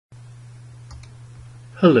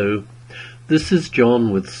Hello, this is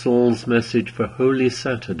John with Saul's message for Holy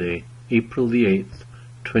Saturday, April the 8th,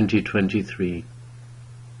 2023.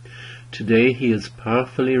 Today he is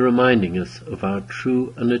powerfully reminding us of our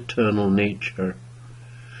true and eternal nature,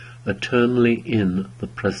 eternally in the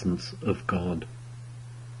presence of God.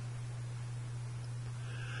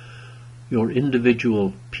 Your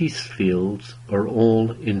individual peace fields are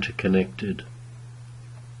all interconnected.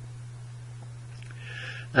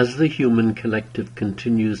 As the human collective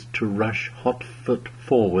continues to rush hot foot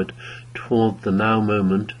forward toward the now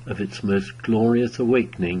moment of its most glorious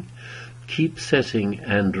awakening, keep setting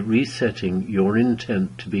and resetting your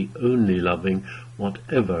intent to be only loving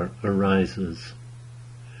whatever arises.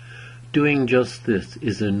 Doing just this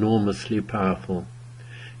is enormously powerful.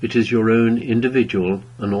 It is your own individual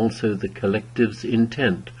and also the collective's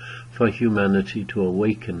intent for humanity to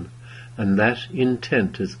awaken, and that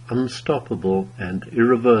intent is unstoppable and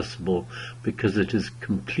irreversible because it is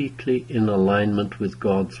completely in alignment with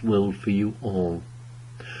God's will for you all.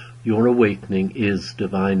 Your awakening is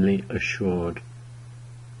divinely assured.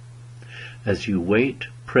 As you wait,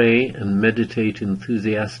 pray, and meditate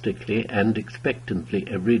enthusiastically and expectantly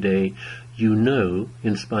every day, you know,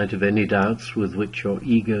 in spite of any doubts with which your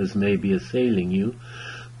egos may be assailing you,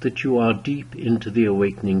 that you are deep into the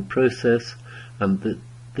awakening process and that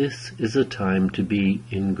this is a time to be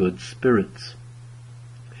in good spirits.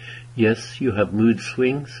 Yes, you have mood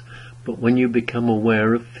swings, but when you become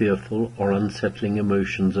aware of fearful or unsettling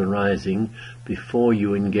emotions arising before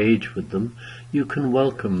you engage with them, you can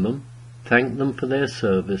welcome them, thank them for their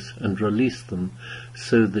service, and release them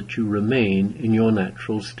so that you remain in your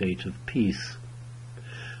natural state of peace.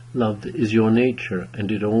 Love is your nature, and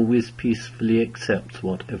it always peacefully accepts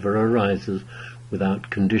whatever arises without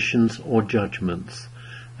conditions or judgments,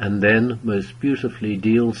 and then most beautifully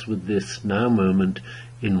deals with this now moment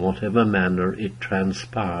in whatever manner it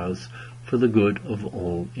transpires for the good of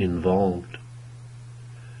all involved.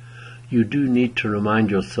 You do need to remind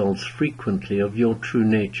yourselves frequently of your true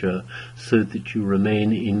nature so that you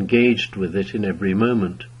remain engaged with it in every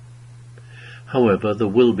moment. However, there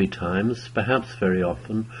will be times, perhaps very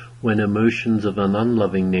often, when emotions of an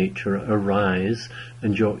unloving nature arise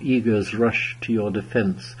and your egos rush to your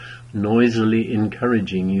defense, noisily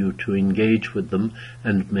encouraging you to engage with them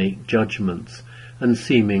and make judgments, and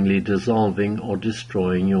seemingly dissolving or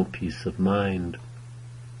destroying your peace of mind.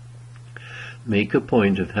 Make a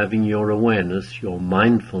point of having your awareness, your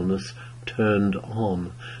mindfulness, turned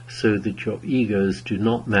on, so that your egos do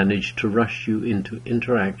not manage to rush you into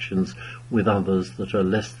interactions with others that are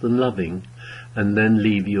less than loving, and then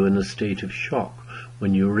leave you in a state of shock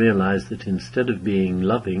when you realize that instead of being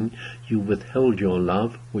loving, you withheld your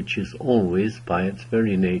love, which is always, by its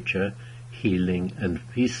very nature, healing and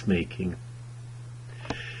peacemaking.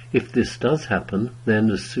 If this does happen, then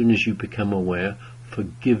as soon as you become aware,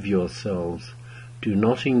 forgive yourselves. Do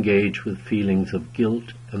not engage with feelings of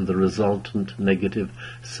guilt and the resultant negative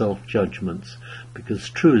self-judgments, because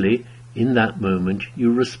truly, in that moment,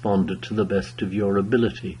 you responded to the best of your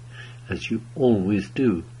ability, as you always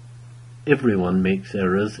do. Everyone makes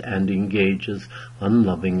errors and engages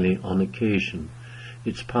unlovingly on occasion.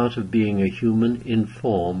 It's part of being a human in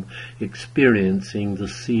form, experiencing the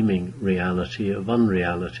seeming reality of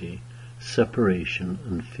unreality, separation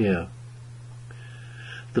and fear.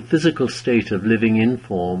 The physical state of living in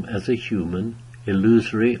form as a human,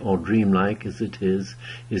 illusory or dreamlike as it is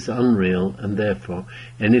unreal, and therefore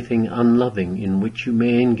anything unloving in which you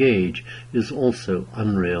may engage is also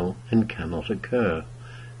unreal and cannot occur.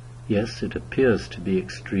 Yes, it appears to be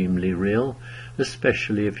extremely real,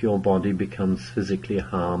 especially if your body becomes physically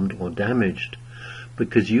harmed or damaged,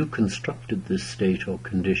 because you constructed this state or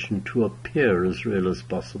condition to appear as real as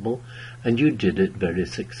possible, and you did it very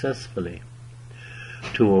successfully.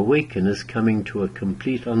 To awaken is coming to a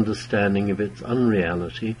complete understanding of its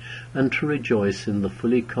unreality, and to rejoice in the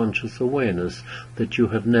fully conscious awareness that you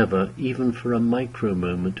have never, even for a micro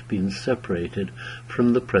moment, been separated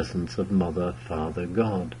from the presence of Mother, Father,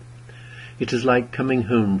 God. It is like coming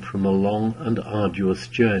home from a long and arduous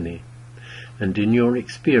journey, and in your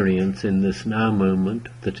experience in this now moment,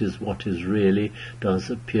 that is what is really does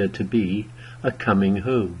appear to be a coming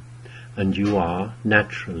home, and you are,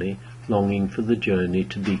 naturally, longing for the journey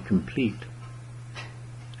to be complete.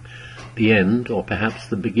 The end, or perhaps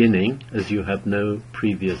the beginning, as you have no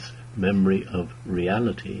previous memory of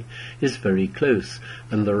reality, is very close,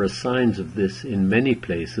 and there are signs of this in many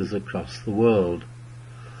places across the world.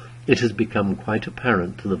 It has become quite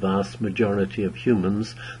apparent to the vast majority of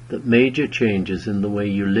humans that major changes in the way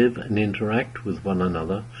you live and interact with one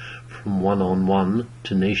another, from one-on-one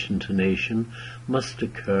to nation, must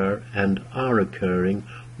occur and are occurring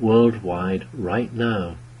worldwide right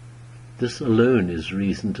now. This alone is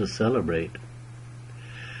reason to celebrate.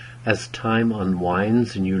 As time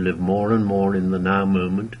unwinds and you live more and more in the now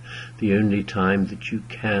moment, the only time that you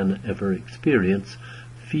can ever experience,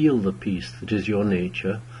 feel the peace that is your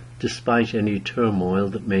nature, despite any turmoil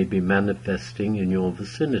that may be manifesting in your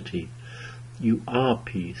vicinity. You are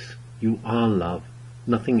peace, you are love,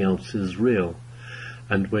 nothing else is real.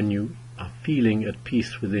 And when you are feeling at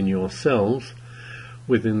peace within yourselves,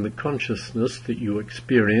 within the consciousness that you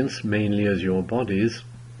experience mainly as your bodies,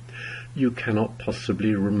 you cannot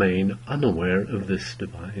possibly remain unaware of this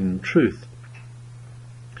divine truth.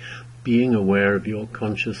 Being aware of your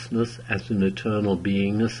consciousness as an eternal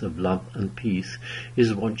beingness of love and peace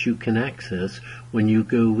is what you can access when you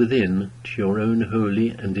go within to your own holy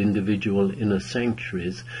and individual inner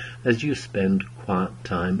sanctuaries as you spend quiet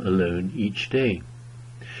time alone each day.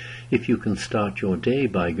 If you can start your day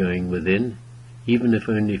by going within, even if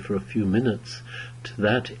only for a few minutes, to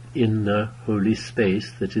that inner holy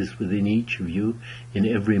space that is within each of you in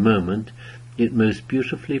every moment, it most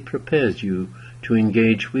beautifully prepares you to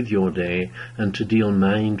engage with your day and to deal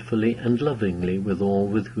mindfully and lovingly with all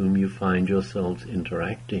with whom you find yourselves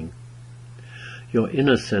interacting. Your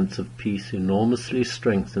inner sense of peace enormously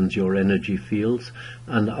strengthens your energy fields,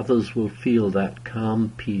 and others will feel that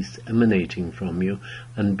calm peace emanating from you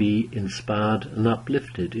and be inspired and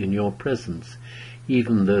uplifted in your presence,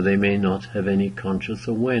 even though they may not have any conscious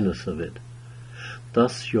awareness of it.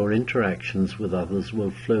 Thus your interactions with others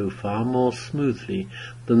will flow far more smoothly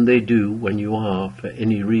than they do when you are, for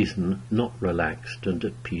any reason, not relaxed and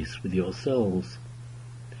at peace with yourselves.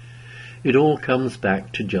 It all comes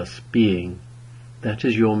back to just being. That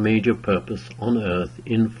is your major purpose on earth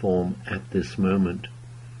in form at this moment.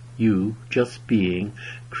 You, just being,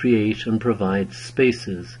 create and provide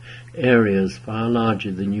spaces, areas far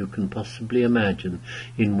larger than you can possibly imagine,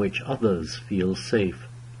 in which others feel safe.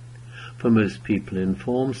 For most people in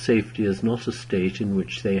form, safety is not a state in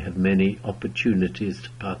which they have many opportunities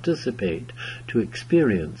to participate, to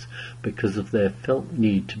experience, because of their felt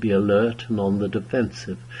need to be alert and on the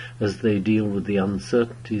defensive as they deal with the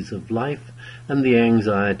uncertainties of life and the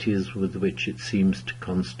anxieties with which it seems to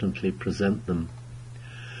constantly present them.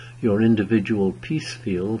 Your individual peace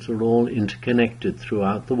fields are all interconnected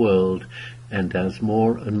throughout the world, and as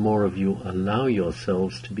more and more of you allow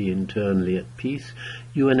yourselves to be internally at peace,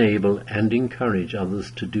 you enable and encourage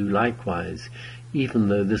others to do likewise, even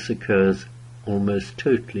though this occurs almost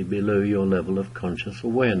totally below your level of conscious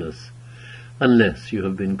awareness, unless you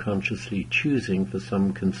have been consciously choosing for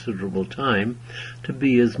some considerable time to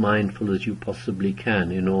be as mindful as you possibly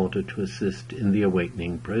can in order to assist in the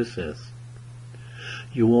awakening process.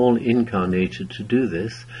 You all incarnated to do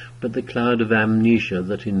this, but the cloud of amnesia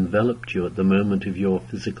that enveloped you at the moment of your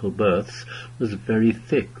physical births was very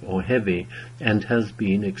thick or heavy, and has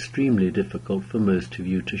been extremely difficult for most of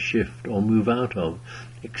you to shift or move out of,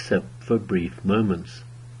 except for brief moments.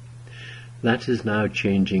 That is now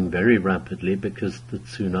changing very rapidly because the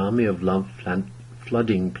tsunami of love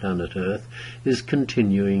flooding planet Earth is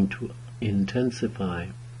continuing to intensify.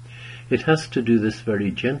 It has to do this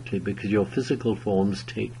very gently because your physical forms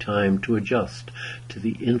take time to adjust to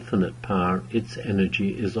the infinite power its energy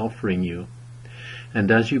is offering you.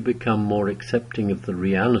 And as you become more accepting of the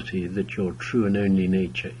reality that your true and only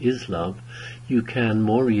nature is love, you can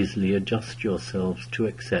more easily adjust yourselves to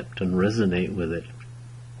accept and resonate with it.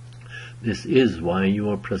 This is why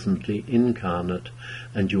you are presently incarnate,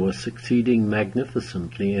 and you are succeeding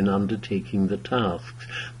magnificently in undertaking the tasks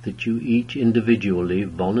that you each individually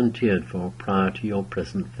volunteered for prior to your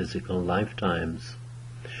present physical lifetimes.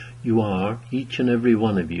 You are, each and every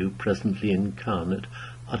one of you, presently incarnate,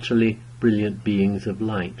 utterly brilliant beings of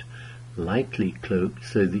light, lightly cloaked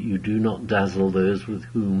so that you do not dazzle those with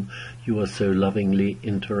whom you are so lovingly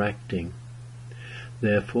interacting.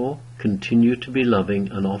 Therefore, continue to be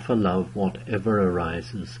loving and offer love whatever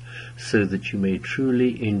arises, so that you may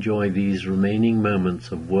truly enjoy these remaining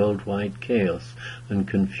moments of worldwide chaos and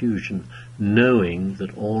confusion, knowing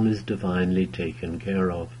that all is divinely taken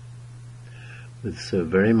care of. With so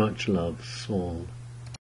very much love, Saul.